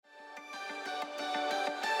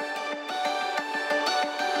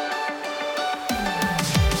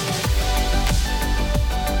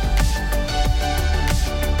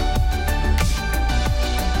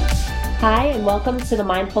Hi, and welcome to the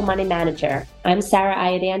Mindful Money Manager. I'm Sarah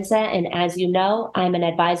Iadanza, and as you know, I'm an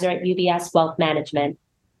advisor at UBS Wealth Management.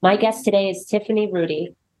 My guest today is Tiffany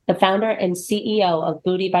Rudi, the founder and CEO of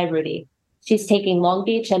Booty by Rudi. She's taking Long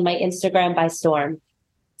Beach and my Instagram by storm.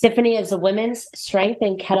 Tiffany is a women's strength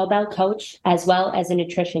and kettlebell coach, as well as a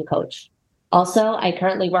nutrition coach. Also, I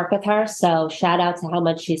currently work with her, so shout out to how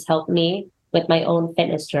much she's helped me with my own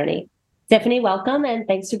fitness journey. Tiffany, welcome, and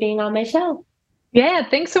thanks for being on my show. Yeah,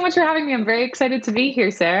 thanks so much for having me. I'm very excited to be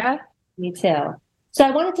here, Sarah. Me too. So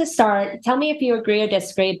I wanted to start, tell me if you agree or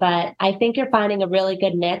disagree, but I think you're finding a really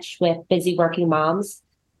good niche with busy working moms.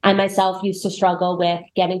 I myself used to struggle with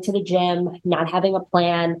getting to the gym, not having a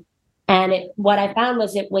plan. And what I found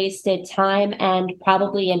was it wasted time and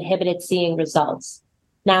probably inhibited seeing results.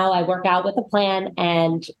 Now I work out with a plan,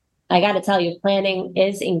 and I got to tell you, planning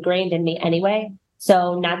is ingrained in me anyway.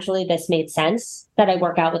 So naturally, this made sense that I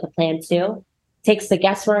work out with a plan too. Takes the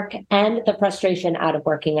guesswork and the frustration out of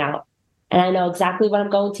working out. And I know exactly what I'm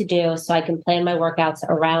going to do so I can plan my workouts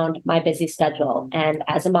around my busy schedule. And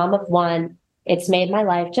as a mom of one, it's made my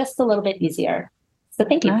life just a little bit easier. So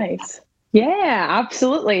thank you. Nice. Yeah,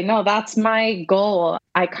 absolutely. No, that's my goal.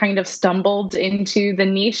 I kind of stumbled into the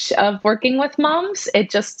niche of working with moms. It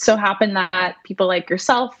just so happened that people like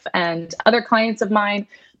yourself and other clients of mine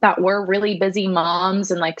that were really busy moms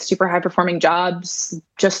and like super high performing jobs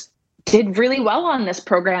just did really well on this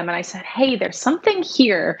program. And I said, hey, there's something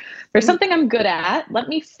here. There's something I'm good at. Let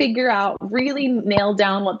me figure out, really nail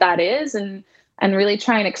down what that is and really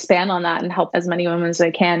try and expand on that and help as many women as I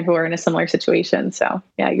can who are in a similar situation. So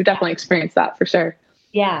yeah, you definitely experienced that for sure.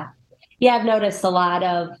 Yeah. Yeah, I've noticed a lot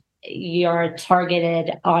of your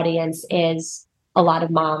targeted audience is a lot of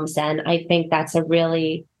moms. And I think that's a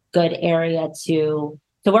really good area to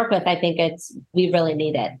work with. I think we really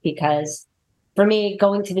need it because for me,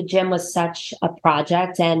 going to the gym was such a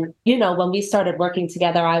project. And, when we started working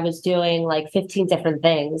together, I was doing like 15 different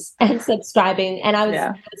things and subscribing. And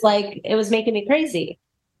it was making me crazy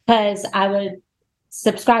because I would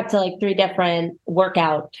subscribe to like 3 different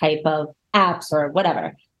workout type of apps or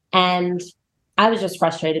whatever. And I was just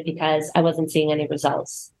frustrated because I wasn't seeing any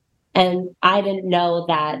results. And I didn't know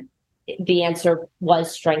that the answer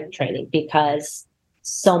was strength training because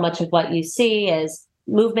so much of what you see is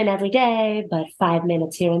movement every day, but 5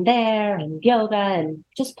 minutes here and there, and yoga and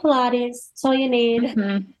just Pilates. That's all you need.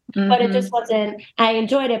 Mm-hmm. But it just wasn't, I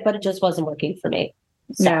enjoyed it, but it just wasn't working for me.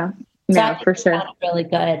 Yeah, for sure. A really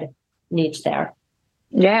good niche there.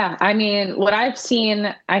 Yeah. I mean, what I've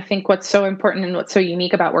seen, I think what's so important and what's so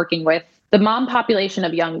unique about working with the mom population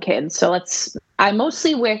of young kids. So I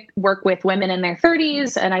mostly work with women in their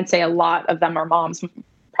 30s, and I'd say a lot of them are moms,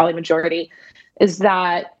 probably majority, is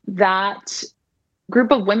that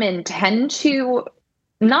group of women tend to,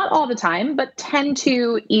 not all the time, but tend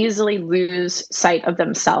to easily lose sight of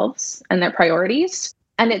themselves and their priorities.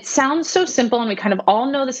 And it sounds so simple, and we kind of all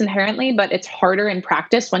know this inherently, but it's harder in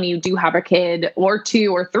practice when you do have a kid or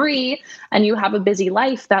 2 or 3 and you have a busy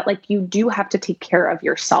life that like you do have to take care of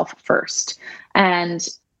yourself first. And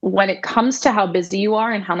when it comes to how busy you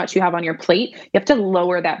are and how much you have on your plate, you have to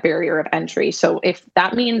lower that barrier of entry. So if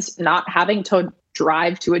that means not having to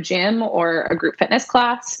drive to a gym or a group fitness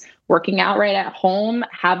class, working out right at home,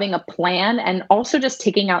 having a plan, and also just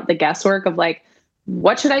taking out the guesswork of like,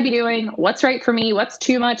 what should I be doing? What's right for me? What's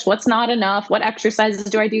too much? What's not enough? What exercises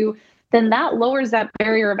do I do? Then that lowers that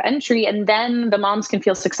barrier of entry. And then the moms can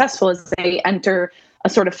feel successful as they enter a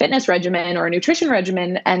sort of fitness regimen or a nutrition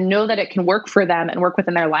regimen and know that it can work for them and work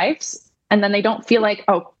within their lives. And then they don't feel like,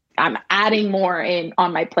 oh, I'm adding more in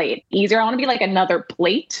on my plate. Easier. I want to be like another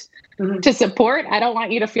plate to support. I don't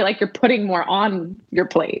want you to feel like you're putting more on your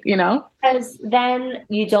plate, Because then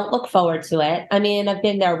you don't look forward to it. I mean, I've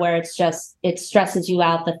been there where it stresses you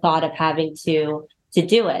out, the thought of having to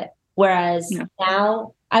do it. Whereas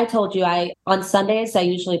now I told you on Sundays, I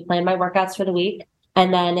usually plan my workouts for the week,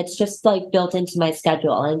 and then it's just like built into my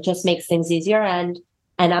schedule and just makes things easier. And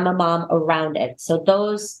I'm a mom around it. So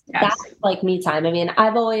that's like me time. I mean,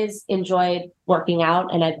 I've always enjoyed working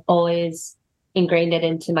out and I've always ingrained it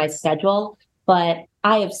into my schedule, but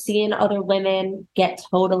I have seen other women get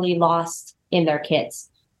totally lost in their kids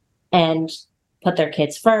and put their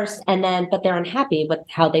kids first, but they're unhappy with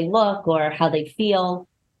how they look or how they feel.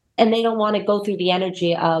 And they don't want to go through the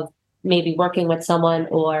energy of maybe working with someone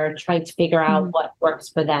or trying to figure out what works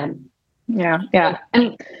for them. Yeah. Yeah.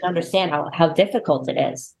 And understand how difficult it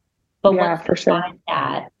is. But once for sure, find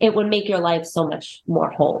that, it would make your life so much more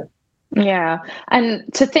whole. Yeah.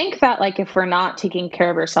 And to think that like, if we're not taking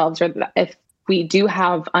care of ourselves or if we do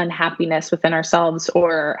have unhappiness within ourselves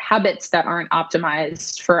or habits that aren't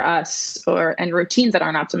optimized for us and routines that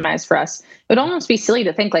aren't optimized for us, it would almost be silly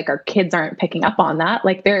to think like our kids aren't picking up on that.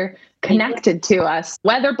 Like they're connected to us,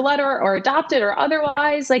 whether blood or adopted or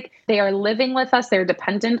otherwise, like they are living with us. They're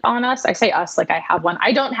dependent on us. I say us, like I have one.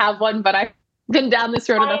 I don't have one, but I've been down this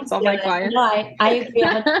road enough with all my clients. No, I agree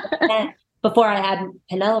 100%. Before I had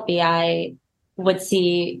Penelope, I would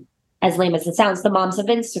see, as lame as it sounds, the moms of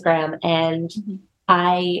Instagram. And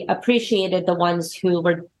I appreciated the ones who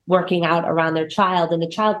were working out around their child, and the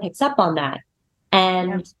child picks up on that.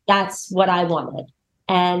 And that's what I wanted.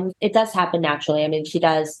 And it does happen naturally. I mean, she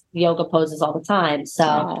does yoga poses all the time.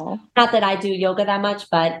 So not that I do yoga that much,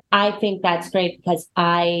 but I think that's great because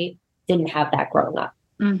I didn't have that growing up.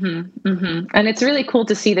 And it's really cool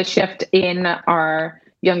to see the shift in our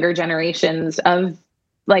younger generations of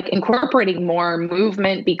like incorporating more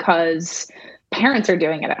movement because parents are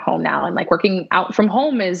doing it at home now, and like working out from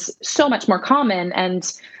home is so much more common.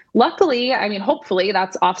 And luckily, I mean, hopefully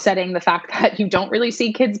that's offsetting the fact that you don't really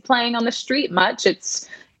see kids playing on the street much. It's,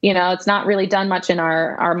 it's not really done much in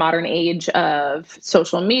our modern age of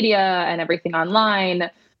social media and everything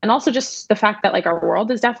online. And also just the fact that like our world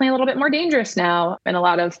is definitely a little bit more dangerous now in a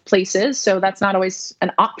lot of places. So that's not always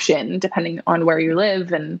an option depending on where you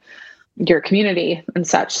live and your community and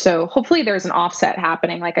such. So hopefully there's an offset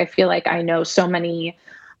happening. Like, I feel like I know so many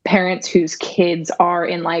parents whose kids are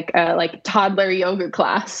in like a toddler yoga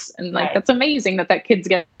class. And like, that's amazing that kid's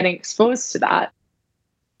getting exposed to that.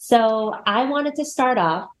 So I wanted to start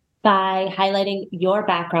off by highlighting your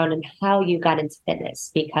background and how you got into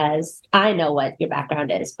fitness, because I know what your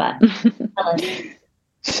background is, but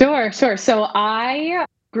Sure. So I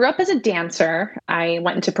grew up as a dancer. I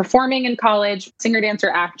went into performing in college, singer, dancer,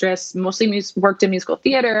 actress, mostly worked in musical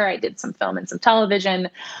theater. I did some film and some television.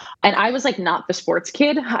 And I was like not the sports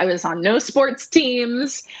kid. I was on no sports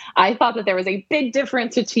teams. I thought that there was a big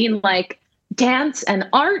difference between like dance and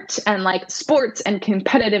art and like sports and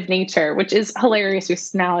competitive nature, which is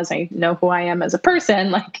hilarious now as I know who I am as a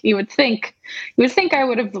person. Like you would think I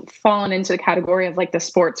would have fallen into the category of like the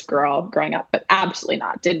sports girl growing up, but absolutely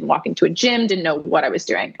not. Didn't walk into a gym, didn't know what I was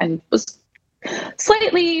doing, and was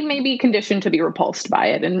slightly maybe conditioned to be repulsed by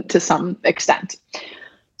it and to some extent.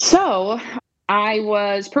 So I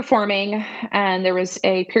was performing, and there was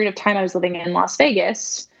a period of time I was living in Las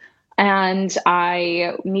Vegas, and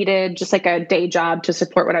I needed just like a day job to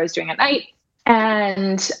support what I was doing at night.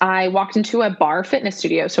 And I walked into a barre fitness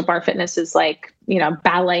studio. So barre fitness is like,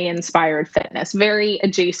 ballet inspired fitness, very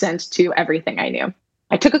adjacent to everything I knew.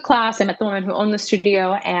 I took a class. I met the woman who owned the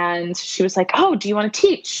studio, and she was like, "Oh, do you want to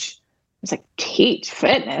teach?" I was like, "Teach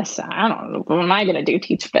fitness? I don't know. What am I going to do?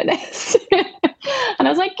 Teach fitness?" And I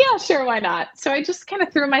was like, "Yeah, sure. Why not?" So I just kind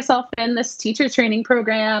of threw myself in this teacher training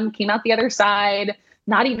program, came out the other side,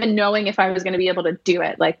 not even knowing if I was going to be able to do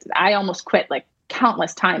it. Like I almost quit like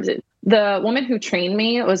countless times. The woman who trained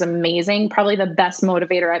me was amazing, probably the best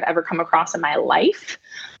motivator I've ever come across in my life.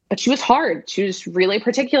 But she was hard. She was really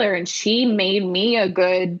particular, and she made me a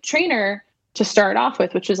good trainer to start off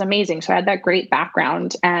with, which was amazing. So I had that great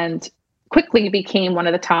background and quickly became one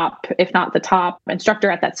of the top, if not the top instructor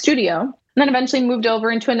at that studio. And then eventually moved over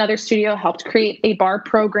into another studio, helped create a barre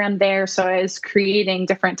program there. So I was creating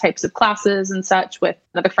different types of classes and such with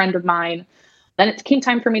another friend of mine. Then it came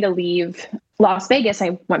time for me to leave Las Vegas.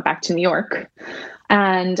 I went back to New York,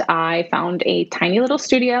 and I found a tiny little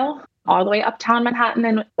studio all the way uptown Manhattan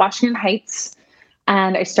in Washington Heights.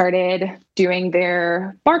 And I started doing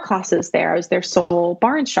their barre classes there. I was their sole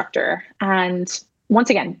barre instructor. And once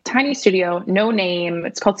again, tiny studio, no name.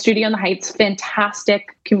 It's called Studio in the Heights.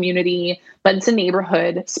 Fantastic community, but it's a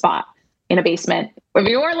neighborhood spot in a basement. If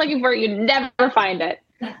you weren't looking for it, you'd never find it.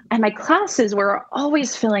 And my classes were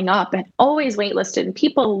always filling up and always waitlisted, and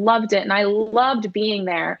people loved it. And I loved being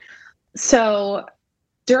there. So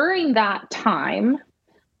during that time,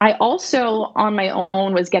 I also on my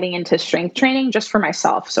own was getting into strength training just for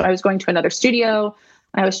myself. So I was going to another studio.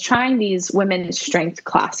 I was trying these women's strength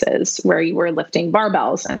classes where you were lifting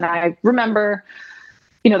barbells. And I remember,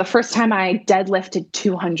 the first time I deadlifted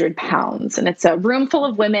 200 pounds, and it's a room full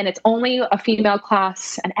of women. It's only a female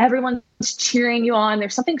class, and everyone's cheering you on.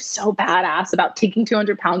 There's something so badass about taking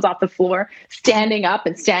 200 pounds off the floor, standing up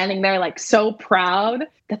and standing there like so proud.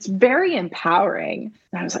 That's very empowering.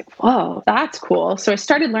 And I was like, whoa, that's cool. So I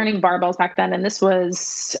started learning barbells back then. And this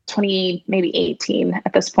was 20, maybe 18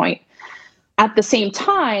 at this point. At the same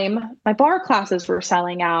time, my bar classes were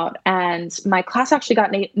selling out, and my class actually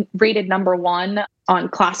got rated number one on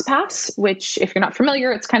ClassPass, which, if you're not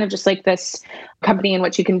familiar, it's kind of just like this company in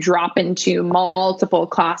which you can drop into multiple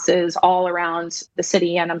classes all around the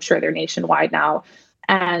city, and I'm sure they're nationwide now.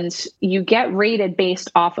 And you get rated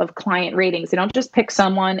based off of client ratings. They don't just pick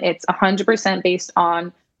someone, it's 100% based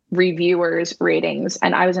on reviewers' ratings.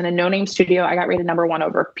 And I was in a no-name studio. I got rated number one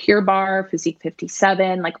over Pure Barre, Physique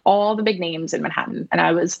 57, like all the big names in Manhattan. And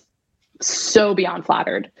I was so beyond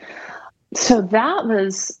flattered. So that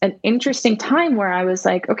was an interesting time where I was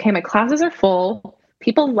like, okay, my classes are full.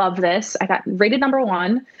 People love this. I got rated number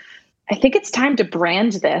one. I think it's time to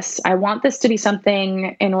brand this. I want this to be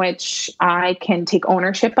something in which I can take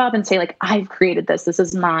ownership of and say, like, I've created this. This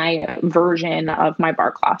is my version of my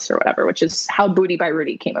bar class or whatever, which is how Booty by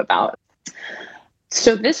Rudi came about.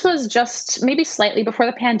 So this was just maybe slightly before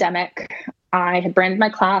the pandemic. I had branded my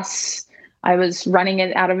class. I was running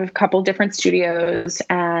it out of a couple different studios,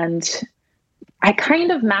 and I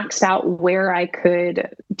kind of maxed out where I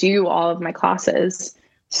could do all of my classes.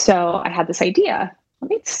 So I had this idea. Let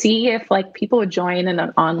me see if like people would join in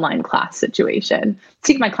an online class situation,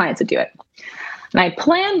 see if my clients would do it. And I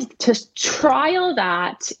planned to trial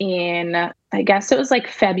that in, I guess it was like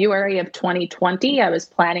February of 2020. I was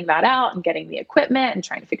planning that out and getting the equipment and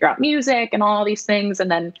trying to figure out music and all these things. And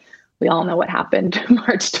then we all know what happened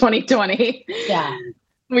March 2020. Yeah.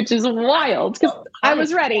 Which is wild because I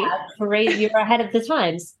was ready. Yeah, great. You're ahead of the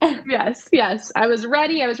times. Yes. I was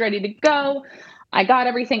ready. I was ready to go. I got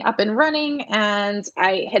everything up and running, and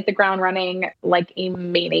I hit the ground running like a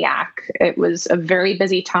maniac. It was a very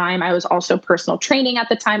busy time. I was also personal training at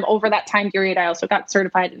the time. Over that time period, I also got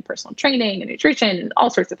certified in personal training and nutrition and all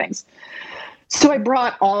sorts of things. So I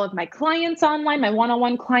brought all of my clients online, my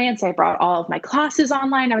one-on-one clients. I brought all of my classes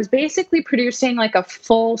online. I was basically producing like a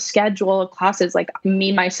full schedule of classes. Like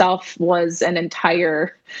me, myself was an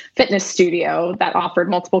entire fitness studio that offered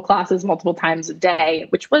multiple classes multiple times a day,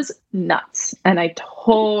 which was nuts. And I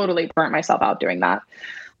totally burnt myself out doing that.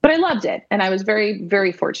 But I loved it. And I was very,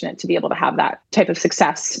 very fortunate to be able to have that type of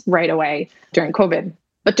success right away during COVID.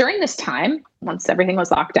 But during this time, once everything was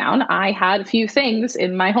locked down, I had a few things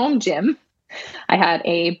in my home gym. I had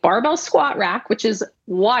a barbell squat rack, which is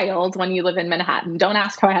wild when you live in Manhattan. Don't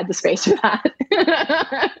ask how I had the space for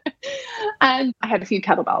that. And I had a few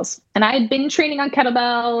kettlebells. And I had been training on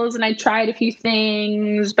kettlebells and I tried a few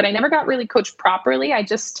things, but I never got really coached properly.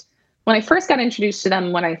 When I first got introduced to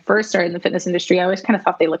them, when I first started in the fitness industry, I always kind of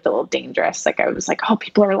thought they looked a little dangerous. Like I was like, oh,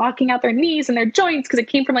 people are locking out their knees and their joints because it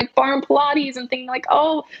came from like farm Pilates and thinking like,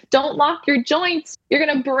 oh, don't lock your joints. You're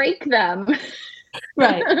going to break them.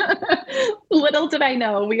 Right. Little did I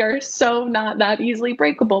know we are so not that easily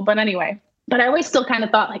breakable. But anyway, I always still kind of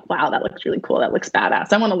thought like, wow, that looks really cool. That looks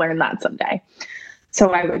badass. I want to learn that someday.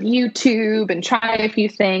 So I would YouTube and try a few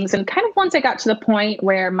things. And kind of once I got to the point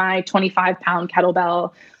where my 25-pound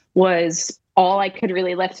kettlebell was all I could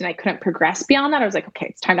really lift and I couldn't progress beyond that, I was like, okay,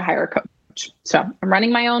 it's time to hire a coach. So I'm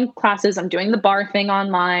running my own classes. I'm doing the bar thing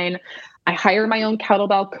online. I hire my own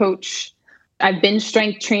kettlebell coach. I've been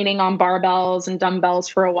strength training on barbells and dumbbells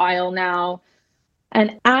for a while now.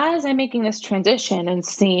 And as I'm making this transition and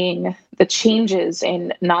seeing the changes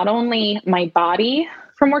in not only my body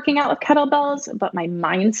from working out with kettlebells, but my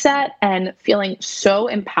mindset and feeling so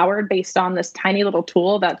empowered based on this tiny little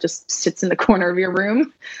tool that just sits in the corner of your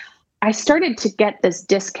room, I started to get this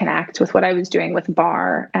disconnect with what I was doing with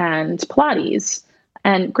bar and Pilates.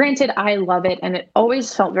 And granted, I love it. And it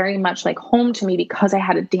always felt very much like home to me because I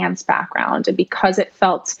had a dance background and because it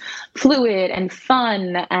felt fluid and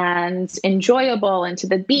fun and enjoyable and to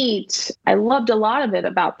the beat. I loved a lot of it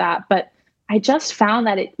about that. But I just found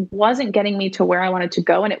that it wasn't getting me to where I wanted to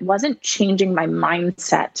go. And it wasn't changing my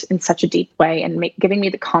mindset in such a deep way and giving me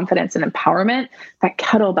the confidence and empowerment that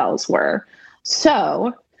kettlebells were.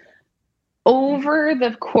 So over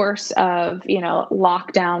the course of,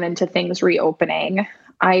 lockdown into things reopening,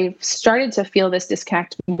 I started to feel this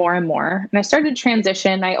disconnect more and more. And I started to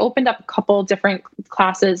transition. I opened up a couple different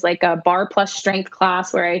classes, like a bar plus strength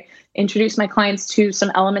class, where I introduced my clients to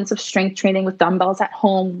some elements of strength training with dumbbells at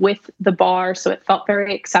home with the bar. So it felt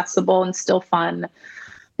very accessible and still fun,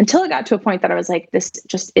 until it got to a point that I was like, this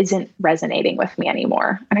just isn't resonating with me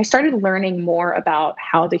anymore. And I started learning more about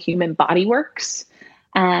how the human body works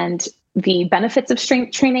and the benefits of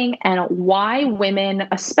strength training and why women,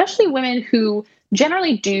 especially women who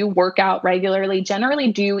generally do work out regularly,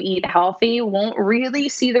 generally do eat healthy, won't really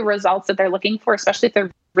see the results that they're looking for, especially if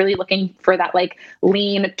they're really looking for that like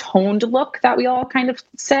lean, toned look that we all kind of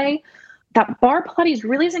say. that bar Pilates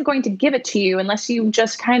really isn't going to give it to you unless you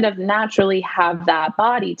just kind of naturally have that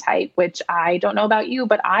body type, which I don't know about you,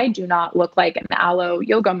 but I do not look like an aloe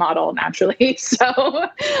yoga model naturally. So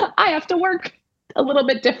I have to work a little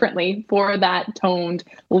bit differently for that toned,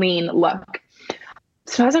 lean look.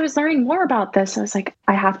 So as I was learning more about this, I was like,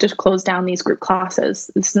 I have to close down these group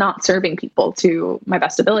classes. It's not serving people to my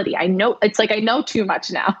best ability. I know, it's like, I know too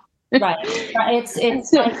much now. Right. It's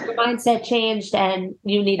like your mindset changed and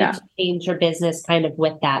you needed to change your business kind of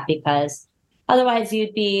with that, because otherwise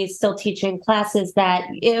you'd be still teaching classes that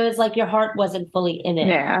it was like your heart wasn't fully in it.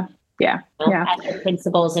 Yeah. As your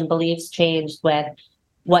principles and beliefs changed with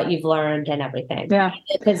what you've learned and everything. Yeah.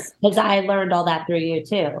 Because I learned all that through you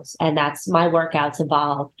too. And that's my workouts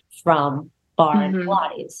evolved from bar and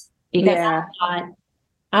Pilates, because I thought,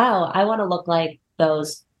 oh, I want to look like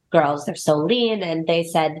those girls. They're so lean. And they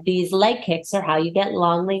said, these leg kicks are how you get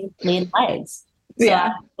long, lean legs.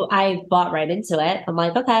 So I bought right into it. I'm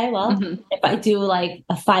like, okay, well, if I do like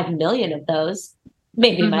 5 million of those,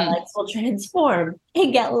 maybe my legs will transform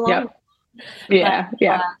and get long.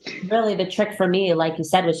 Really the trick for me, like you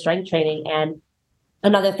said, was strength training. And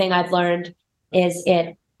another thing I've learned is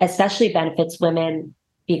it especially benefits women,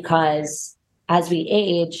 because as we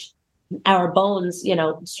age, our bones,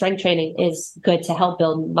 strength training is good to help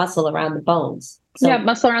build muscle around the bones. So,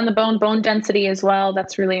 muscle around the bone density as well.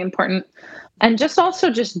 That's really important. And just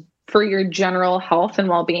for your general health and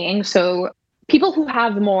well-being. So people who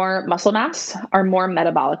have more muscle mass are more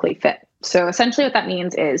metabolically fit. So essentially what that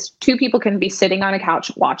means is two people can be sitting on a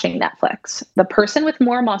couch watching Netflix. The person with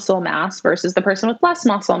more muscle mass versus the person with less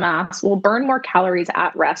muscle mass will burn more calories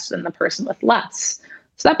at rest than the person with less.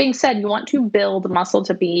 So that being said, you want to build muscle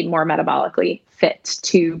to be more metabolically fit,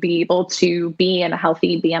 to be able to be in a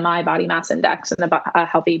healthy BMI, body mass index, and a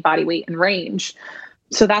healthy body weight and range.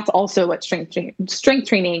 So that's also what strength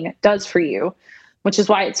training does for you, which is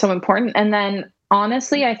why it's so important. And then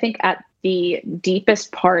honestly, I think at the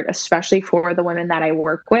deepest part, especially for the women that I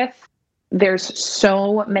work with, there's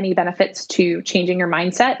so many benefits to changing your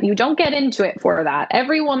mindset. You don't get into it for that.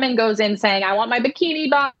 Every woman goes in saying, I want my bikini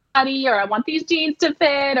body, or I want these jeans to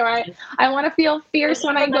fit, or I want to feel fierce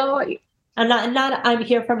when I go. I'm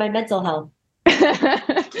here for my mental health.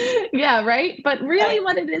 Yeah, right. But really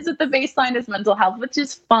what it is at the baseline is mental health, which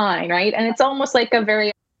is fine, right? And it's almost like a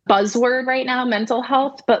very buzzword right now, mental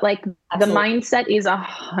health, but like the mindset is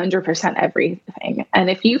 100% everything. And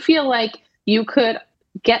if you feel like you could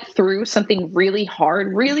get through something really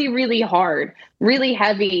hard, really hard, really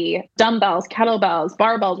heavy, dumbbells, kettlebells,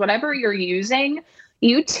 barbells, whatever you're using,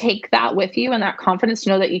 you take that with you and that confidence to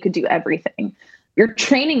know that you could do everything. You're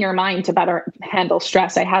training your mind to better handle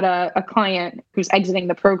stress. I had a client who's exiting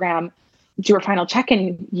the program do her final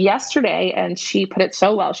check-in yesterday, and she put it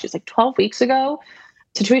so well. She's like, 12 weeks ago,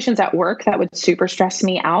 situations at work that would super stress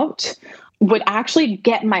me out would actually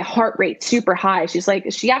get my heart rate super high. She's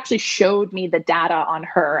like, she actually showed me the data on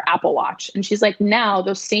her Apple Watch. And she's like, now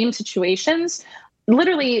those same situations,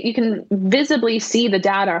 literally you can visibly see the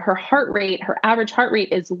data. Her heart rate, her average heart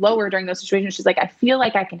rate is lower during those situations. She's like, I feel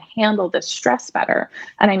like I can handle this stress better.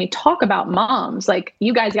 And I mean, talk about moms, like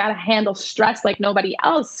you guys got to handle stress like nobody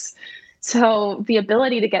else. So the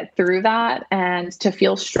ability to get through that and to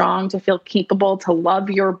feel strong, to feel capable, to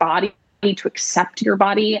love your body, to accept your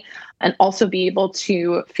body, and also be able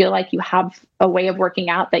to feel like you have a way of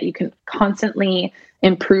working out that you can constantly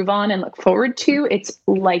improve on and look forward to, it's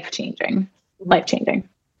life-changing. Life-changing.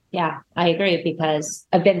 Yeah, I agree, because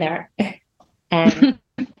I've been there and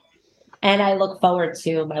I look forward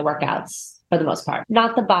to my workouts for the most part.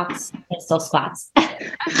 Not the box pistol squats.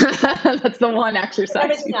 That's the one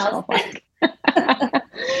exercise you don't like.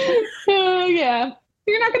 Yeah.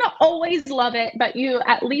 You're not going to always love it, but you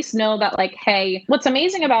at least know that, like, hey, what's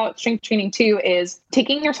amazing about strength training too is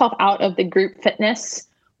taking yourself out of the group fitness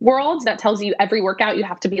world that tells you every workout you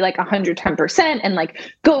have to be like 110% and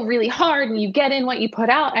like go really hard and you get in what you put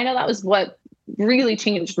out. I know that was what really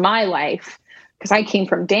changed my life, because I came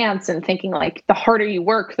from dance and thinking like the harder you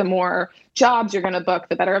work, the more jobs you're going to book,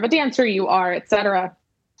 the better of a dancer you are, et cetera.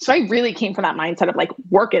 So I really came from that mindset of like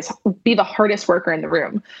be the hardest worker in the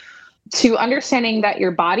room, to understanding that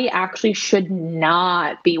your body actually should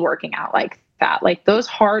not be working out like that. Like those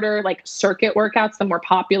harder, like circuit workouts, the more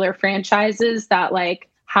popular franchises that like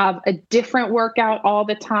have a different workout all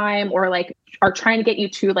the time, or like are trying to get you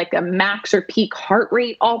to like a max or peak heart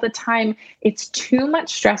rate all the time, it's too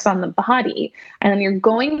much stress on the body. And then you're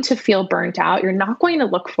going to feel burnt out. You're not going to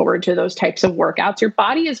look forward to those types of workouts. Your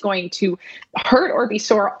body is going to hurt or be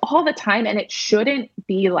sore all the time. And it shouldn't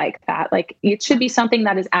be like that. Like it should be something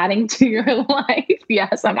that is adding to your life.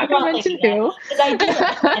 Yes, I'm not going to mention who. Because I did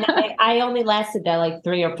it, and I only lasted there like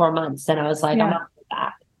 3 or 4 months. And I was like, I'm not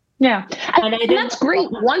back. Yeah. And that's great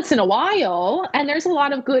once in a while. And there's a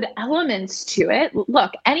lot of good elements to it.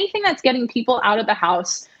 Look, anything that's getting people out of the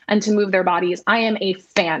house and to move their bodies, I am a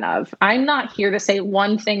fan of. I'm not here to say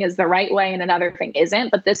one thing is the right way and another thing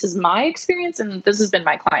isn't, but this is my experience. And this has been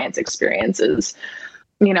my clients' experiences,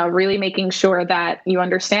 really making sure that you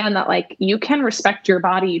understand that like you can respect your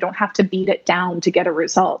body. You don't have to beat it down to get a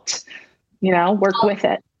result, work with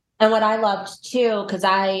it. And what I loved too, because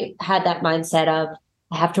I had that mindset of,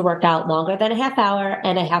 I have to work out longer than a half hour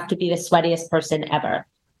and I have to be the sweatiest person ever.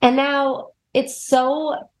 And now it's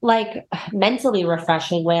so like mentally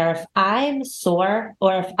refreshing where if I'm sore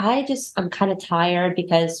or if I'm kind of tired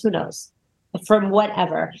because who knows, from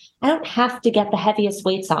whatever, I don't have to get the heaviest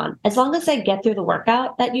weights on. As long as I get through the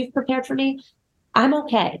workout that you've prepared for me, I'm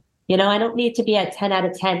okay. I don't need to be at 10 out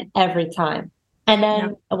of 10 every time. And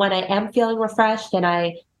then when I am feeling refreshed and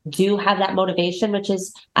I do have that motivation, which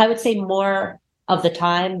is, I would say more of the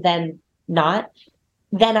time than not,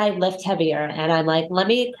 then I lift heavier and I'm like, let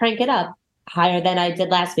me crank it up higher than I did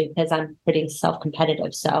last week because I'm pretty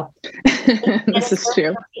self-competitive. So this is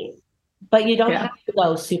true. But you don't have to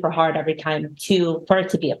go super hard every time for it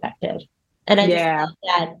to be effective. And I just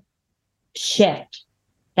love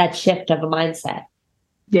that shift of a mindset.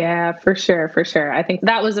 Yeah, for sure. For sure. I think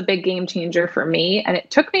that was a big game changer for me. And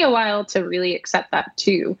it took me a while to really accept that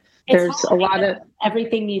too. There's a lot of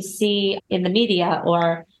everything you see in the media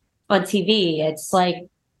or on TV. It's like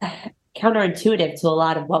counterintuitive to a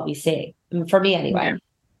lot of what we see, for me anyway.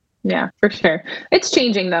 Yeah, for sure. It's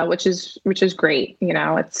changing though, which is great.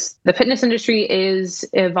 It's the fitness industry is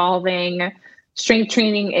evolving. Strength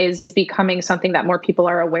training is becoming something that more people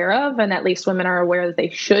are aware of, and at least women are aware that they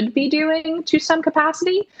should be doing to some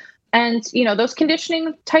capacity. And, those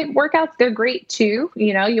conditioning type workouts, they're great too.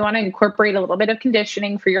 You want to incorporate a little bit of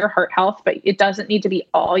conditioning for your heart health, but it doesn't need to be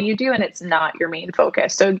all you do. And it's not your main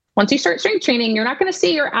focus. So once you start strength training, you're not going to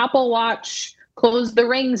see your Apple Watch close the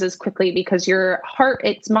rings as quickly because your heart,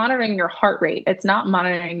 it's monitoring your heart rate. It's not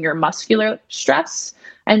monitoring your muscular stress.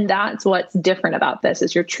 And that's what's different about this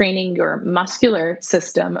is you're training your muscular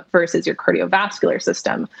system versus your cardiovascular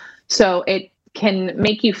system. So it can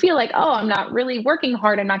make you feel like, oh, I'm not really working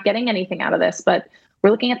hard. I'm not getting anything out of this, but we're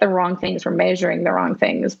looking at the wrong things. We're measuring the wrong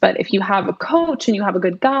things. But if you have a coach and you have a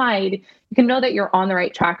good guide, you can know that you're on the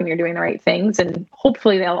right track and you're doing the right things. And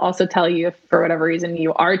hopefully they'll also tell you if for whatever reason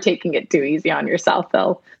you are taking it too easy on yourself,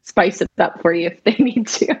 they'll spice it up for you if they need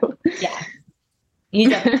to. Yeah.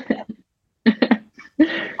 You definitely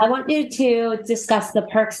I want you to discuss the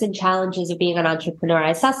perks and challenges of being an entrepreneur.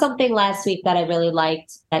 I saw something last week that I really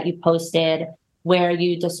liked that you posted where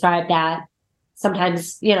you described that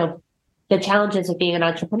sometimes, the challenges of being an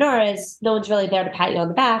entrepreneur is no one's really there to pat you on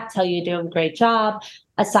the back, tell you you're doing a great job.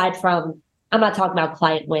 Aside from, I'm not talking about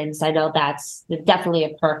client wins. I know that's definitely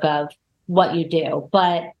a perk of what you do,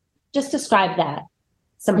 but just describe that.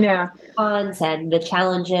 Some cons and the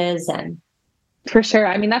challenges and. For sure.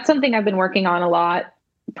 I mean, that's something I've been working on a lot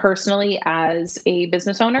personally as a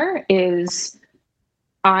business owner is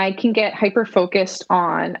I can get hyper focused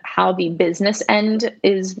on how the business end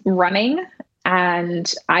is running.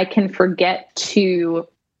 And I can forget to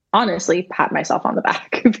honestly pat myself on the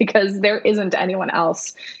back because there isn't anyone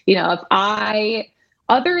else.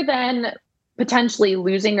 Other than potentially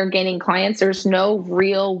losing or gaining clients, there's no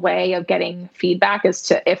real way of getting feedback as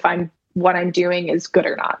to if what I'm doing is good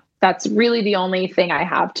or not. That's really the only thing I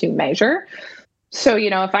have to measure. So,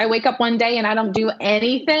 if I wake up one day and I don't do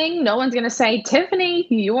anything, no one's going to say, Tiffany,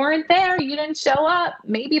 you weren't there. You didn't show up.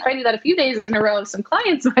 Maybe if I do that a few days in a row, some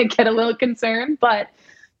clients might get a little concerned,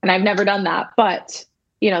 and I've never done that. But,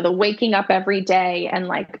 the waking up every day and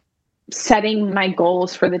like setting my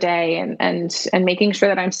goals for the day and making sure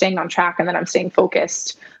that I'm staying on track and that I'm staying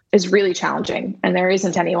focused is really challenging. And there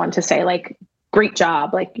isn't anyone to say like, great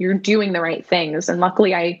job, like you're doing the right things. And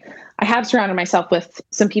luckily I have surrounded myself with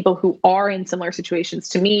some people who are in similar situations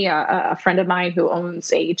to me. A friend of mine who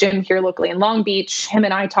owns a gym here locally in Long Beach, him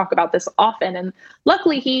and I talk about this often. And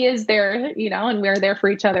luckily he is there, and we're there for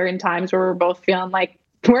each other in times where we're both feeling like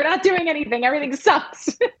we're not doing anything. Everything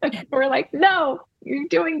sucks. We're like, no, you're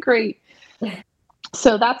doing great.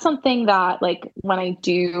 So that's something that like when I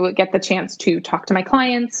do get the chance to talk to my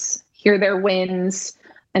clients, hear their wins,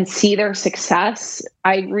 and see their success,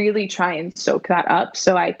 I really try and soak that up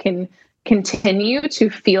so I can continue to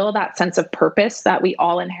feel that sense of purpose that we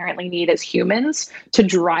all inherently need as humans to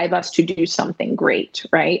drive us to do something great,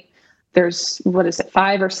 right? There's, what is it,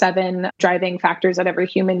 5 or 7 driving factors that every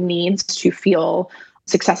human needs to feel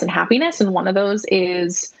success and happiness. And one of those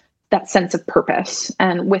is that sense of purpose.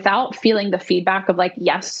 And without feeling the feedback of like,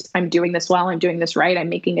 yes, I'm doing this well, I'm doing this right, I'm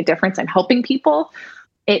making a difference, I'm helping people,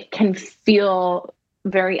 it can feel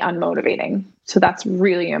very unmotivating. So that's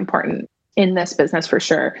really important in this business for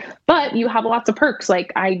sure. But you have lots of perks.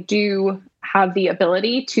 Like I do have the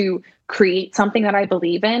ability to create something that I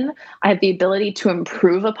believe in. I have the ability to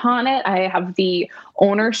improve upon it. I have the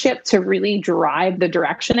ownership to really drive the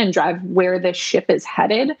direction and drive where this ship is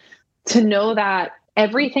headed, to know that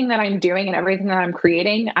everything that I'm doing and everything that I'm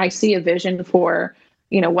creating, I see a vision for,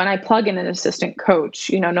 when I plug in an assistant coach,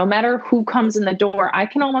 no matter who comes in the door, I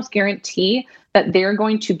can almost guarantee that they're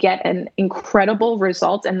going to get an incredible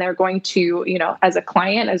result, and they're going to, as a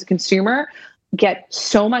client, as a consumer, get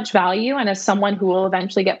so much value. And as someone who will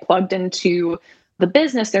eventually get plugged into the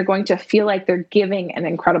business, they're going to feel like they're giving an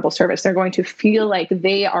incredible service. They're going to feel like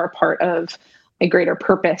they are part of a greater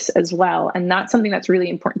purpose as well. And that's something that's really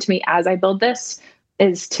important to me as I build this,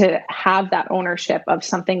 is to have that ownership of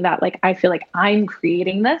something that like, I feel like I'm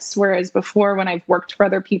creating this. Whereas before, when I've worked for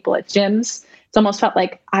other people at gyms, it's almost felt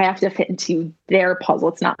like I have to fit into their puzzle.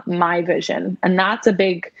 It's not my vision. And that's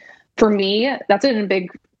for me, that's a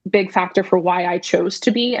big factor for why I chose to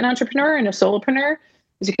be an entrepreneur and a solopreneur,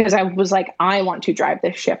 is because I was like, I want to drive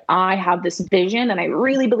this ship. I have this vision and I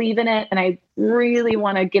really believe in it. And I really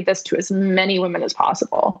want to give this to as many women as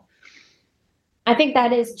possible. I think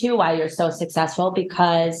that is too why you're so successful,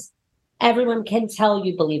 because everyone can tell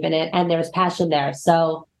you believe in it and there's passion there.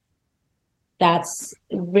 So that's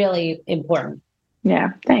really important. Yeah,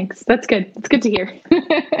 thanks. That's good. It's good to hear.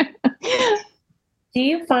 Do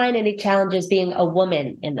you find any challenges being a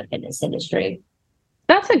woman in the fitness industry?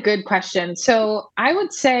 That's a good question. So I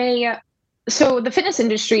would say, the fitness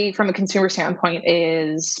industry from a consumer standpoint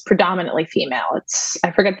is predominantly female.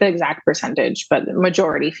 I forget the exact percentage, but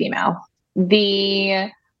majority female. The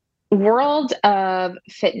world of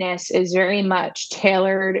fitness is very much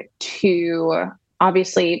tailored to,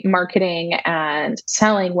 obviously, marketing, and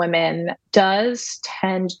selling women does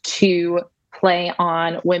tend to play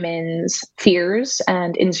on women's fears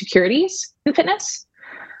and insecurities in fitness.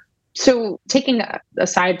 So taking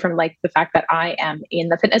aside from like the fact that I am in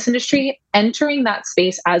the fitness industry, entering that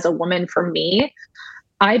space as a woman, for me,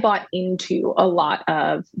 I bought into a lot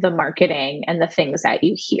of the marketing and the things that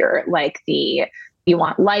you hear, like you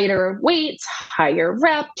want lighter weights, higher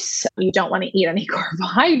reps, you don't want to eat any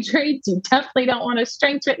carbohydrates, you definitely don't want to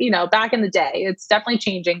strengthen, back in the day. It's definitely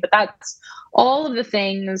changing, but that's all of the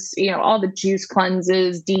things, all the juice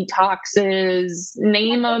cleanses, detoxes,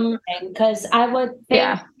 name them. Because I would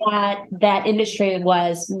think that industry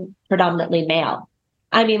was predominantly male.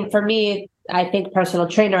 I mean, for me, I think personal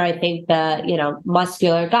trainer, I think the,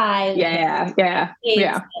 muscular guy.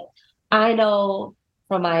 Yeah. I know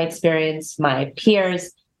from my experience, my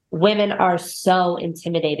peers, women are so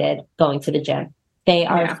intimidated going to the gym. They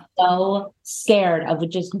are so scared of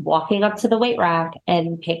just walking up to the weight rack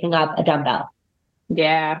and picking up a dumbbell.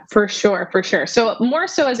 Yeah, for sure. So more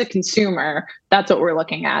so as a consumer, that's what we're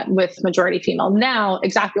looking at with majority female. Now,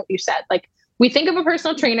 exactly what you said, like we think of a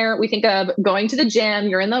personal trainer, we think of going to the gym,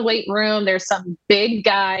 you're in the weight room, there's some big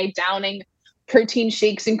guy downing protein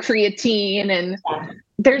shakes and creatine. And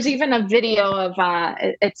there's even a video of,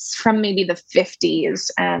 it's from maybe the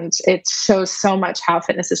 50s, and it shows so much how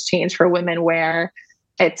fitness has changed for women, where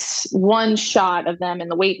it's one shot of them in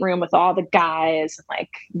the weight room with all the guys. And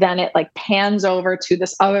like, then it like pans over to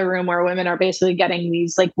this other room where women are basically getting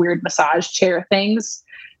these like weird massage chair things.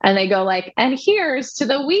 And they go like, and here's to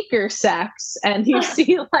the weaker sex. And you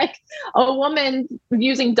see like a woman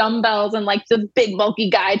using dumbbells and like the big bulky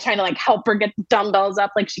guy trying to like help her get the dumbbells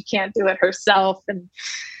up. Like she can't do it herself. And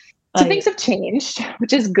so things have changed,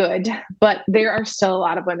 which is good. But there are still a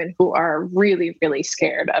lot of women who are really, really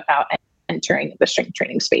scared about entering the strength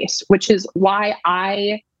training space, which is why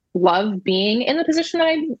I love being in the position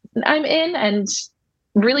that I'm in, and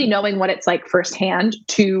really knowing what it's like firsthand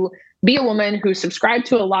to be a woman who subscribed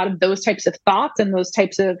to a lot of those types of thoughts and those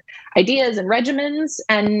types of ideas and regimens,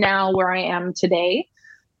 and now where I am today.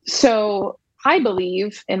 So I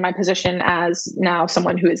believe in my position as now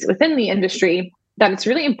someone who is within the industry, that it's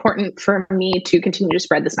really important for me to continue to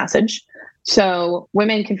spread this message. So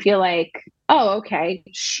women can feel like, oh, okay,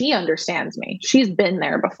 she understands me. She's been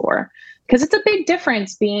there before. Because it's a big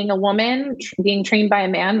difference being a woman being trained by a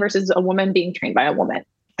man versus a woman being trained by a woman.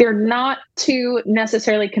 they're not to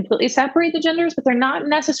necessarily completely separate the genders, but they're not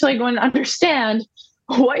necessarily going to understand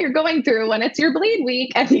what you're going through when it's your bleed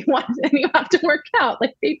week and you have to work out.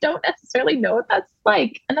 Like, they don't necessarily know what that's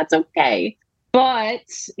like, and that's okay. But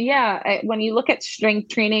yeah, when you look at strength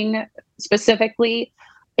training specifically,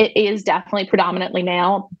 it is definitely predominantly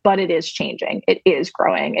male, but it is changing. It is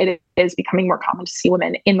growing. It is becoming more common to see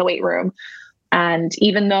women in the weight room. And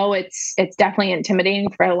even though it's definitely intimidating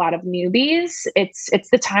for a lot of newbies, it's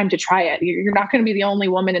the time to try it. You're not going to be the only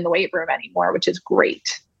woman in the weight room anymore, which is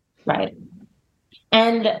great. Right.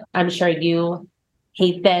 And I'm sure you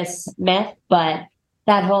hate this myth, but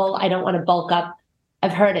that whole, I don't want to bulk up,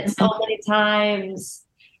 I've heard it so many times.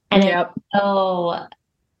 And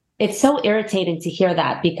it's so irritating to hear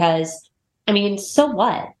that, because, I mean, so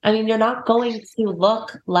what? I mean, you're not going to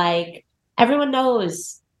look like, everyone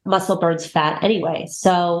knows muscle burns fat anyway.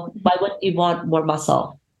 So why wouldn't you want more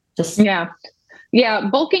muscle? Yeah.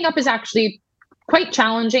 Bulking up is actually quite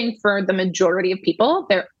challenging for the majority of people.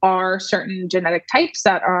 There are certain genetic types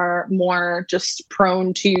that are more just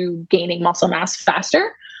prone to gaining muscle mass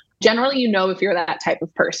faster. Generally, you know, if you're that type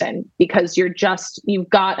of person, because you've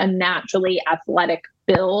got a naturally athletic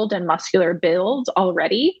build and muscular build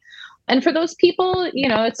already. And for those people, you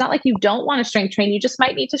know, it's not like you don't want to strength train. You just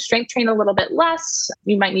might need to strength train a little bit less.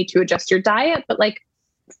 You might need to adjust your diet. But like,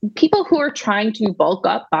 people who are trying to bulk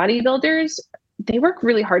up, bodybuilders, they work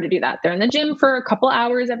really hard to do that. They're in the gym for a couple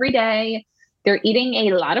hours every day. They're eating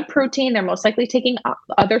a lot of protein. They're most likely taking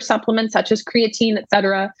other supplements such as creatine, et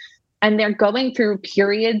cetera. And they're going through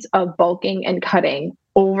periods of bulking and cutting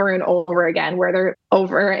over and over again, where they're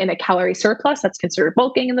over in a calorie surplus. That's considered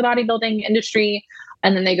bulking in the bodybuilding industry.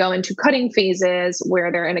 And then they go into cutting phases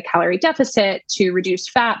where they're in a calorie deficit to reduce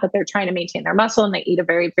fat, but they're trying to maintain their muscle, and they eat a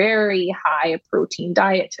very, very high protein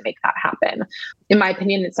diet to make that happen. In my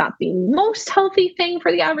opinion, it's not the most healthy thing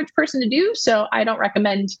for the average person to do. So I don't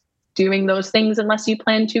recommend doing those things unless you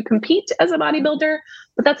plan to compete as a bodybuilder,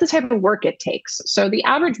 but that's the type of work it takes. So the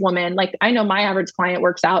average woman, like, I know my average client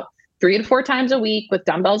works out 3 to 4 times a week with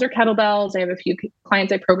dumbbells or kettlebells. I have a few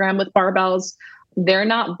clients I program with barbells. They're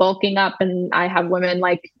not bulking up. And I have women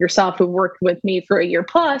like yourself who worked with me for a year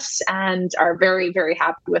plus and are very, very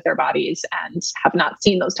happy with their bodies and have not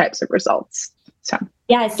seen those types of results. So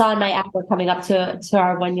yeah, I saw in my app we're coming up to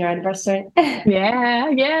our 1-year anniversary. yeah,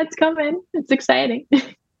 it's coming. It's exciting.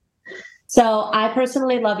 So I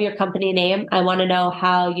personally love your company name. I want to know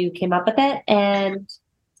how you came up with it and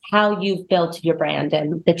how you've built your brand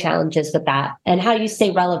and the challenges with that, and how you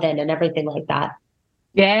stay relevant and everything like that.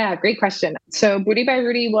 Yeah, great question. So Booty by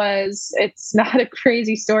Rudi it's not a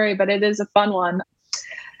crazy story, but it is a fun one.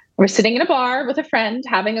 We're sitting in a bar with a friend,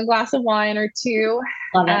 having a glass of wine or two.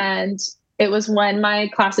 And it was when my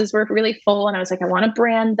classes were really full. And I was like, I want to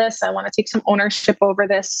brand this. I want to take some ownership over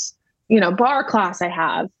this, bar class I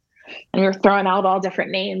have. And we were throwing out all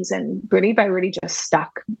different names, and Booty by Rudi just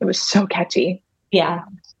stuck. It was so catchy. Yeah.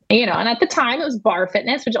 And at the time it was bar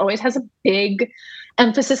fitness, which always has a big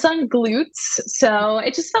emphasis on glutes. So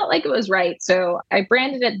it just felt like it was right. So I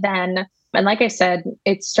branded it then. And like I said,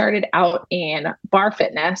 it started out in bar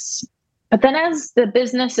fitness. But then as the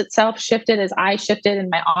business itself shifted, as I shifted in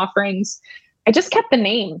my offerings, I just kept the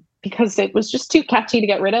name because it was just too catchy to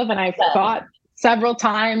get rid of. And I thought several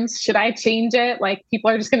times, should I change it? Like, people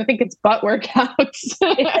are just going to think it's butt workouts.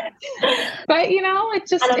 But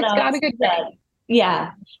it's got a good name.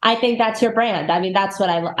 Yeah. I think that's your brand. I mean, that's what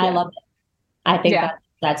I love it. I think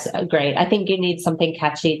that's great. I think you need something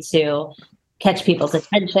catchy to catch people's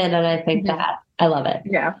attention. And I think that I love it.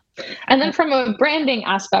 Yeah. And then from a branding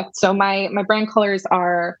aspect, so my brand colors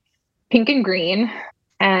are pink and green,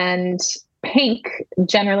 and pink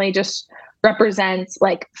generally just represents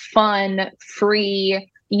like fun,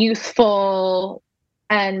 free, youthful,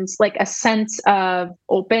 and like a sense of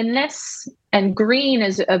openness. And green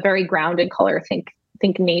is a very grounded color. Think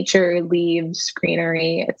nature, leaves,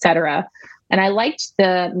 greenery, etc. And I liked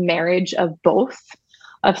the marriage of both,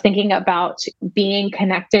 of thinking about being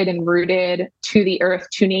connected and rooted to the earth,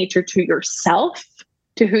 to nature, to yourself,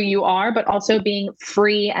 to who you are, but also being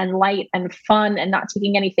free and light and fun and not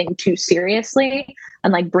taking anything too seriously,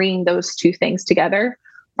 and like bringing those two things together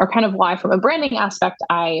are kind of why, from a branding aspect,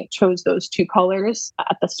 I chose those two colors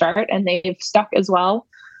at the start, and they've stuck as well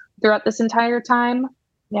throughout this entire time.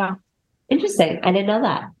 Yeah. Interesting. I didn't know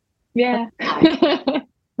that. Yeah.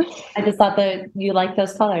 I just thought that you liked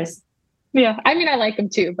those colors. Yeah. I mean, I like them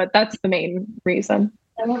too, but that's the main reason.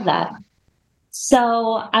 I love that.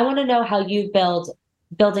 So I want to know how you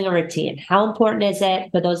building a routine. How important is it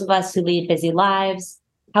for those of us who lead busy lives?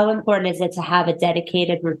 How important is it to have a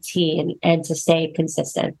dedicated routine and to stay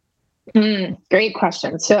consistent? Great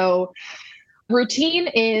question. So routine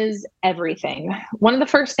is everything. One of the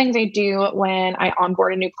first things I do when I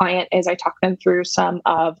onboard a new client is I talk them through some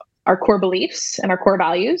of our core beliefs and our core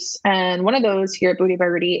values. And one of those here at Booty by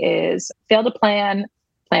Rudi is fail to plan,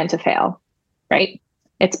 plan to fail, right?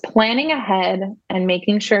 It's planning ahead and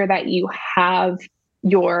making sure that you have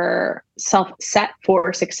yourself set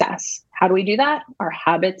for success. How do we do that? Our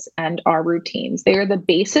habits and our routines. They are the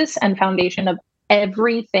basis and foundation of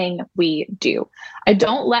everything we do. I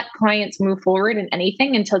don't let clients move forward in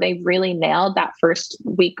anything until they've really nailed that first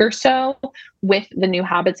week or so with the new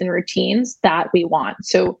habits and routines that we want.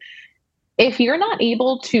 So if you're not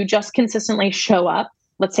able to just consistently show up,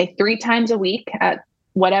 let's say 3 times a week at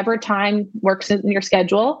whatever time works in your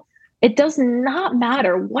schedule, it does not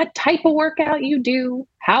matter what type of workout you do,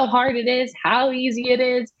 how hard it is, how easy it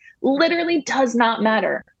is, literally does not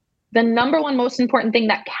matter. The number one most important thing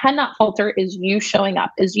that cannot falter is you showing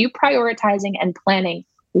up, is you prioritizing and planning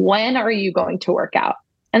when are you going to work out.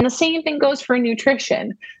 And the same thing goes for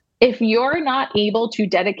nutrition. If you're not able to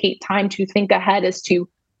dedicate time to think ahead as to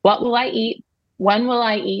what will I eat, when will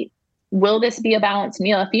I eat, will this be a balanced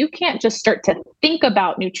meal? If you can't just start to think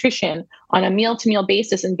about nutrition on a meal to meal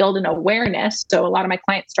basis and build an awareness, so a lot of my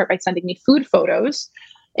clients start by sending me food photos.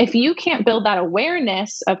 If you can't build that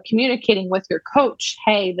awareness of communicating with your coach,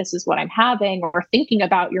 hey, this is what I'm having, or thinking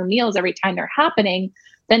about your meals every time they're happening,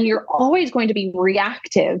 then you're always going to be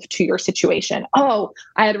reactive to your situation. Oh,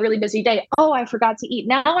 I had a really busy day. Oh, I forgot to eat.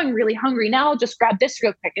 Now I'm really hungry. Now I'll just grab this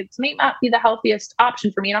real quick. It may not be the healthiest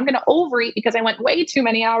option for me. And I'm going to overeat because I went way too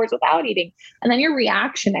many hours without eating. And then you're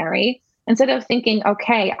reactionary instead of thinking,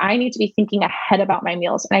 okay, I need to be thinking ahead about my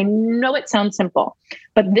meals. And I know it sounds simple,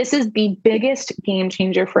 but this is the biggest game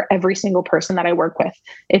changer for every single person that I work with.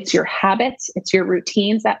 It's your habits, it's your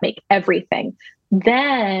routines that make everything.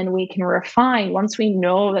 Then we can refine once we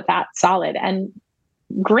know that that's solid. And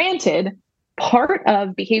granted, part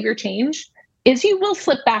of behavior change is you will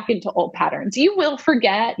slip back into old patterns. You will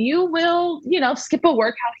forget, you will, skip a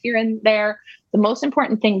workout here and there. The most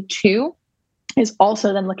important thing too is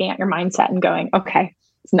also then looking at your mindset and going, okay,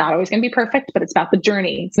 it's not always going to be perfect, but it's about the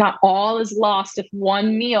journey. It's not all is lost if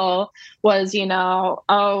one meal was,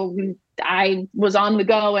 I was on the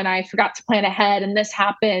go and I forgot to plan ahead and this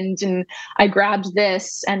happened and I grabbed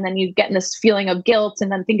this, and then you get in this feeling of guilt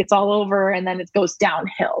and then think it's all over and then it goes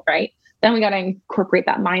downhill, right? Then we got to incorporate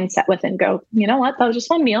that mindset with and go, you know what? That was just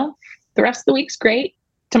one meal. The rest of the week's great.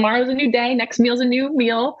 Tomorrow's a new day. Next meal's a new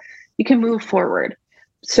meal. You can move forward.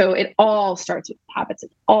 So it all starts with habits.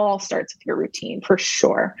 It all starts with your routine for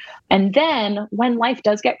sure. And then when life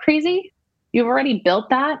does get crazy, you've already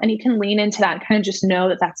built that and you can lean into that and kind of just know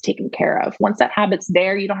that that's taken care of. Once that habit's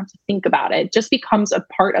there, you don't have to think about it. It just becomes a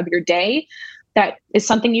part of your day that is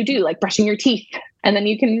something you do, like brushing your teeth. And then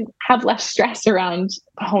you can have less stress around,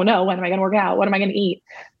 oh no, when am I going to work out? What am I going to eat?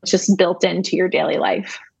 It's just built into your daily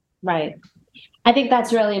life. Right. I think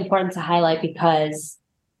that's really important to highlight because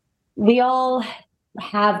we all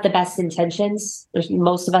have the best intentions.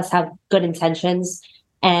 Most of us have good intentions,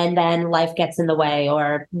 and then life gets in the way,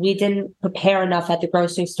 or we didn't prepare enough at the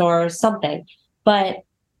grocery store or something. But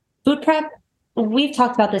food prep, we've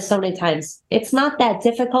talked about this so many times. It's not that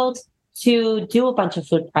difficult to do a bunch of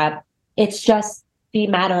food prep. It's just the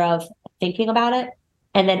matter of thinking about it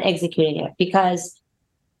and then executing it. Because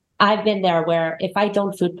I've been there where if I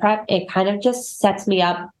don't food prep, it kind of just sets me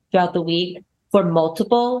up throughout the week for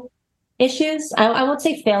multiple issues. I won't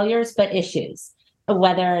say failures, but issues.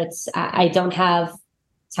 Whether it's I don't have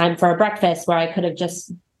time for a breakfast where I could have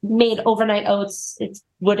just made overnight oats. It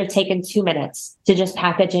would have taken 2 minutes to just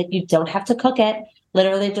package it. You don't have to cook it.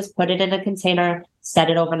 Literally just put it in a container,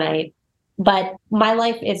 set it overnight. But my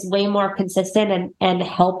life is way more consistent and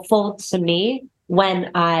helpful to me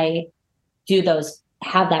when I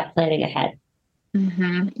have that planning ahead.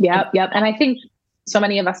 Mm-hmm. Yep. And I think so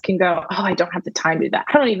many of us can go, oh, I don't have the time to do that.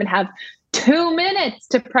 I don't even have 2 minutes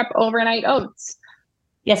to prep overnight oats.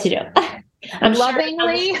 Yes, you do. I'm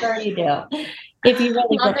lovingly sure you do. If you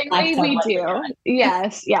really lovingly, we do.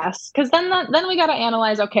 Yes. Because then we got to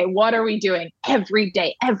analyze, okay, what are we doing every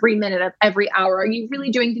day, every minute of every hour? Are you really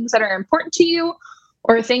doing things that are important to you,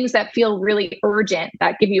 or things that feel really urgent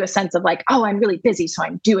that give you a sense of like, oh, I'm really busy, so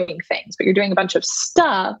I'm doing things, but you're doing a bunch of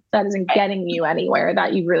stuff that isn't getting you anywhere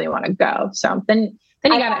that you really want to go. So then you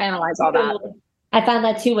got to analyze all that. I found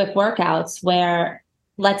that too with workouts where,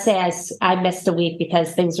 let's say I missed a week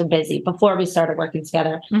because things were busy before we started working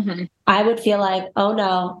together. Mm-hmm. I would feel like, oh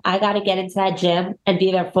no, I got to get into that gym and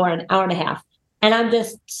be there for an hour and a half. And I'm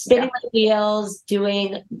just spinning my wheels,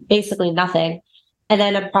 doing basically nothing. And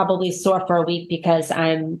then I'm probably sore for a week because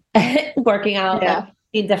I'm working out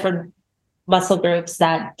in different muscle groups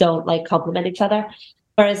that don't like complement each other.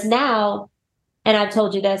 Whereas now, and I've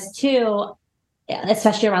told you this too,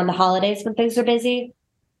 especially around the holidays when things are busy,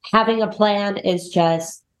 having a plan is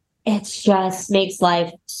just makes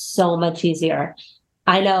life so much easier.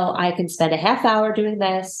 I know I can spend a half hour doing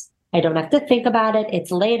this. I don't have to think about it.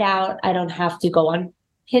 It's laid out. I don't have to go on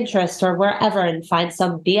Pinterest or wherever and find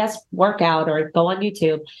some BS workout or go on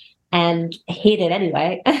YouTube and hate it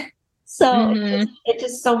anyway. So it's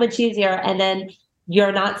just so much easier. And then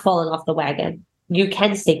you're not falling off the wagon. You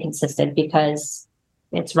can stay consistent because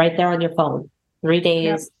it's right there on your phone. 3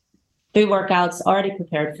 days, 3 workouts already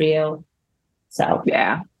prepared for you. So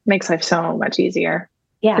yeah, makes life so much easier.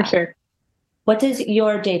 Yeah. For sure. What does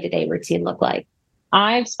your day-to-day routine look like?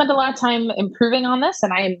 I've spent a lot of time improving on this,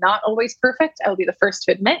 and I am not always perfect. I will be the first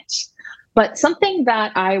to admit. But something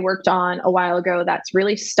that I worked on a while ago that's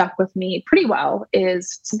really stuck with me pretty well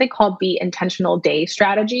is something called the intentional day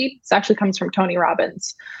strategy. This actually comes from Tony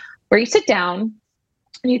Robbins, where you sit down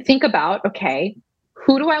and you think about, okay,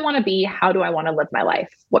 who do I want to be? How do I want to live my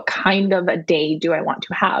life? What kind of a day do I want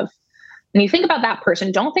to have? And you think about that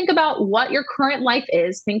person. Don't think about what your current life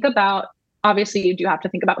is. Think about, obviously, you do have to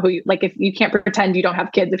think about who you, like, if you can't pretend you don't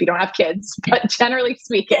have kids if you don't have kids, but generally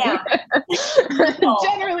speaking,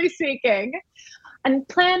 generally speaking, and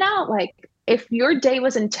plan out, like, if your day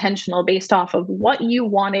was intentional based off of what you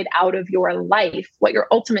wanted out of your life, what your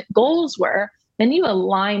ultimate goals were, then you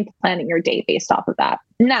align planning your day based off of that.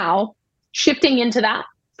 Now, shifting into that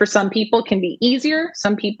for some people can be easier.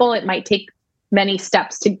 Some people, it might take many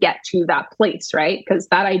steps to get to that place, right? Because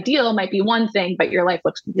that ideal might be one thing, but your life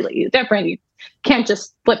looks completely different. You can't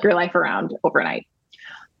just flip your life around overnight.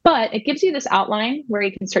 But it gives you this outline where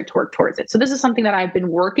you can start to work towards it. So this is something that I've been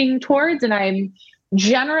working towards, and I'm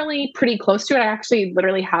generally pretty close to it. I actually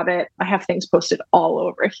literally have it. I have things posted all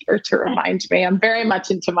over here to remind me. I'm very much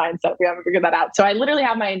into mindset. We haven't figured that out. So I literally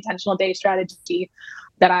have my intentional day strategy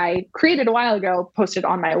that I created a while ago posted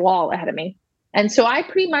on my wall ahead of me. And so I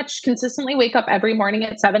pretty much consistently wake up every morning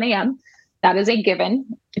at 7 a.m. That is a given.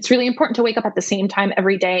 It's really important to wake up at the same time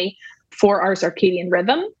every day for our circadian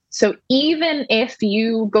rhythm. So even if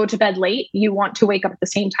you go to bed late, you want to wake up at the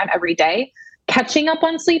same time every day. Catching up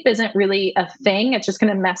on sleep isn't really a thing. It's just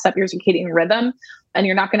going to mess up your circadian rhythm, and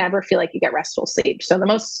you're not going to ever feel like you get restful sleep. So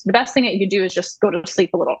the best thing that you can do is just go to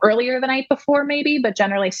sleep a little earlier the night before maybe, but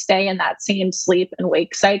generally stay in that same sleep and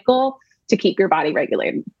wake cycle to keep your body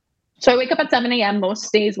regulated. So I wake up at 7 a.m.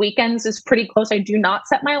 most days. Weekends is pretty close. I do not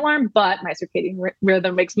set my alarm, but my circadian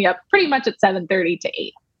rhythm wakes me up pretty much at 7:30 to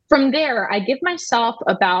 8. From there, I give myself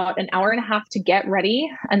about an hour and a half to get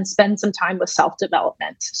ready and spend some time with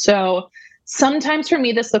self-development. So sometimes for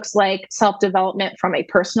me, this looks like self-development from a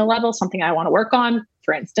personal level, something I want to work on.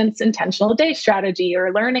 For instance, intentional day strategy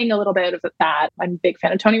or learning a little bit of that. I'm a big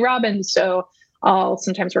fan of Tony Robbins, so I'll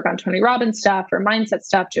sometimes work on Tony Robbins stuff or mindset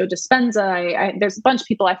stuff. Joe Dispenza. There's a bunch of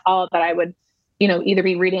people I follow that I would, either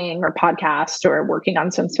be reading or podcast or working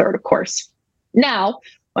on some sort of course. Now,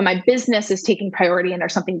 when my business is taking priority and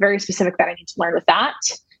there's something very specific that I need to learn with that,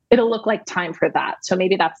 it'll look like time for that. So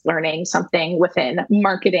maybe that's learning something within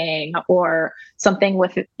marketing or something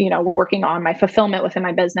with, working on my fulfillment within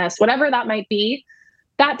my business, whatever that might be.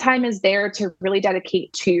 That time is there to really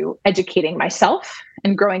dedicate to educating myself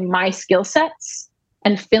and growing my skill sets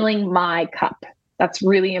and filling my cup. That's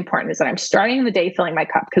really important, is that I'm starting the day filling my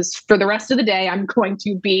cup, because for the rest of the day, I'm going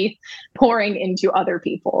to be pouring into other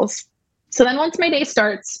people's. So then once my day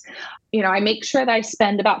starts, I make sure that I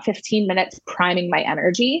spend about 15 minutes priming my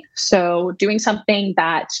energy. So doing something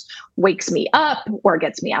that wakes me up or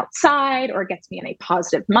gets me outside or gets me in a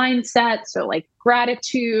positive mindset. So like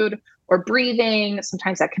gratitude or breathing.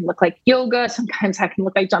 Sometimes that can look like yoga. Sometimes that can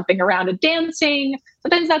look like jumping around and dancing.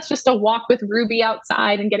 Sometimes that's just a walk with Ruby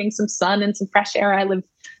outside and getting some sun and some fresh air. I live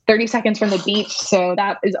 30 seconds from the beach, so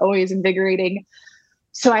that is always invigorating.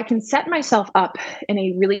 So I can set myself up in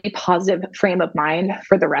a really positive frame of mind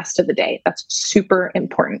for the rest of the day. That's super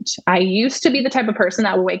important. I used to be the type of person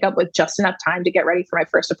that would wake up with just enough time to get ready for my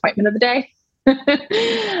first appointment of the day.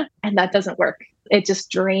 And that doesn't work. It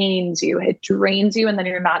just drains you. It drains you, and then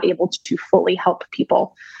you're not able to fully help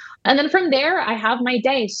people. And then from there, I have my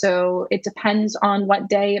day. So it depends on what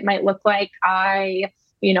day it might look like. I,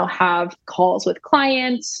 have calls with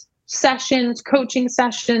clients, sessions, coaching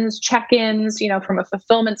sessions, check-ins, from a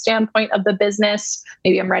fulfillment standpoint of the business.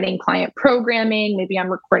 Maybe I'm writing client programming. Maybe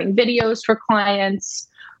I'm recording videos for clients.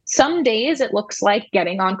 Some days it looks like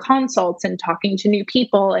getting on consults and talking to new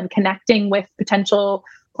people and connecting with potential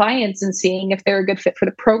clients and seeing if they're a good fit for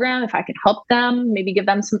the program, if I can help them, maybe give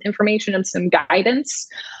them some information and some guidance.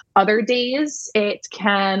 Other days, it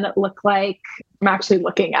can look like I'm actually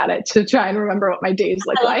looking at it to try and remember what my days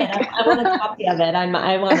look like. I want a copy of it.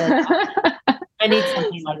 I need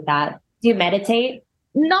something like that. Do you meditate?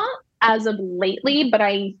 Not as of lately, but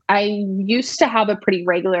I used to have a pretty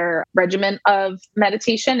regular regimen of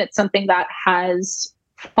meditation. It's something that has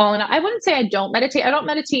fallen. I wouldn't say I don't meditate. I don't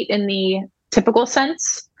meditate in the typical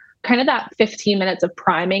sense. Kind of that 15 minutes of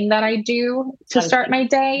priming that I do to start my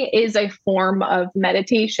day is a form of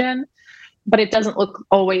meditation, but it doesn't look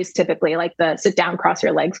always typically like the sit down, cross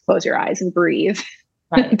your legs, close your eyes and breathe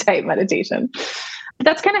type meditation. But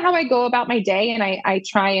that's kind of how I go about my day. And I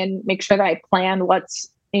try and make sure that I plan what's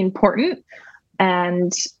important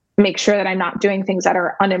and make sure that I'm not doing things that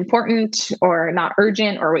are unimportant or not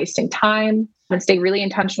urgent or wasting time, and stay really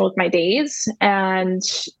intentional with my days. And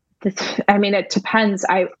it depends.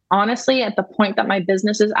 I honestly, at the point that my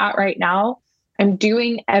business is at right now, I'm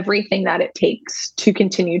doing everything that it takes to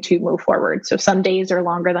continue to move forward. So some days are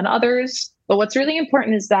longer than others. But what's really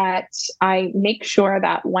important is that I make sure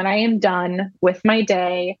that when I am done with my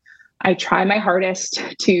day, I try my hardest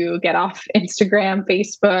to get off Instagram,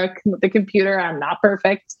 Facebook, the computer. I'm not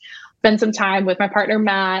perfect. Spend some time with my partner,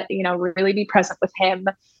 Matt, really be present with him,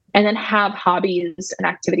 and then have hobbies and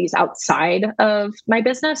activities outside of my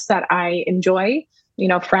business that I enjoy,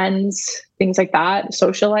 friends, things like that,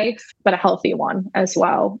 social life, but a healthy one as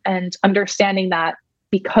well. And understanding that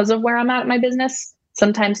because of where I'm at in my business,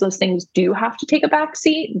 sometimes those things do have to take a back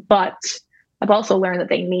seat, but I've also learned that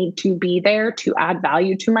they need to be there to add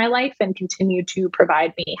value to my life and continue to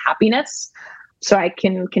provide me happiness so I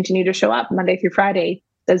can continue to show up Monday through Friday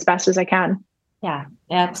as best as I can. Yeah,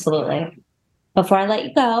 absolutely. Before I let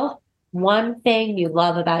you go, one thing you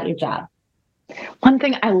love about your job. One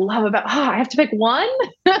thing I love about, I have to pick one?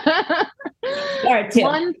 Or two.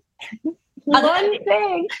 One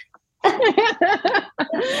thing.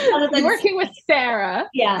 Working with Sarah.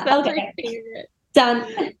 Yeah. That's my favorite.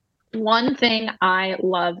 Done. One thing I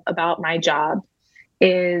love about my job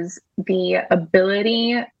is the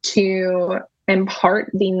ability to impart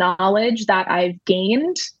the knowledge that I've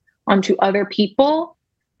gained onto other people.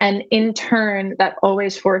 And in turn, that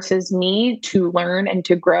always forces me to learn and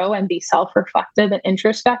to grow and be self-reflective and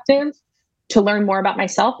introspective, to learn more about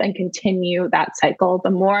myself and continue that cycle. The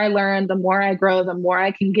more I learn, the more I grow, the more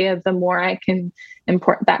I can give, the more I can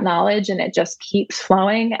impart that knowledge, and it just keeps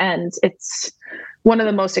flowing. And it's one of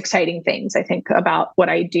the most exciting things, I think, about what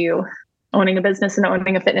I do, owning a business and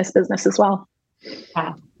owning a fitness business as well.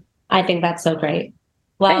 Yeah, I think that's so great.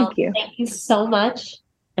 Well, thank you. Thank you so much.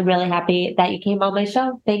 I'm really happy that you came on my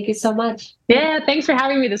show. Thank you so much. Yeah, thanks for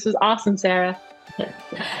having me. This was awesome, Sarah.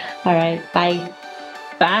 All right. Bye.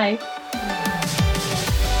 Bye.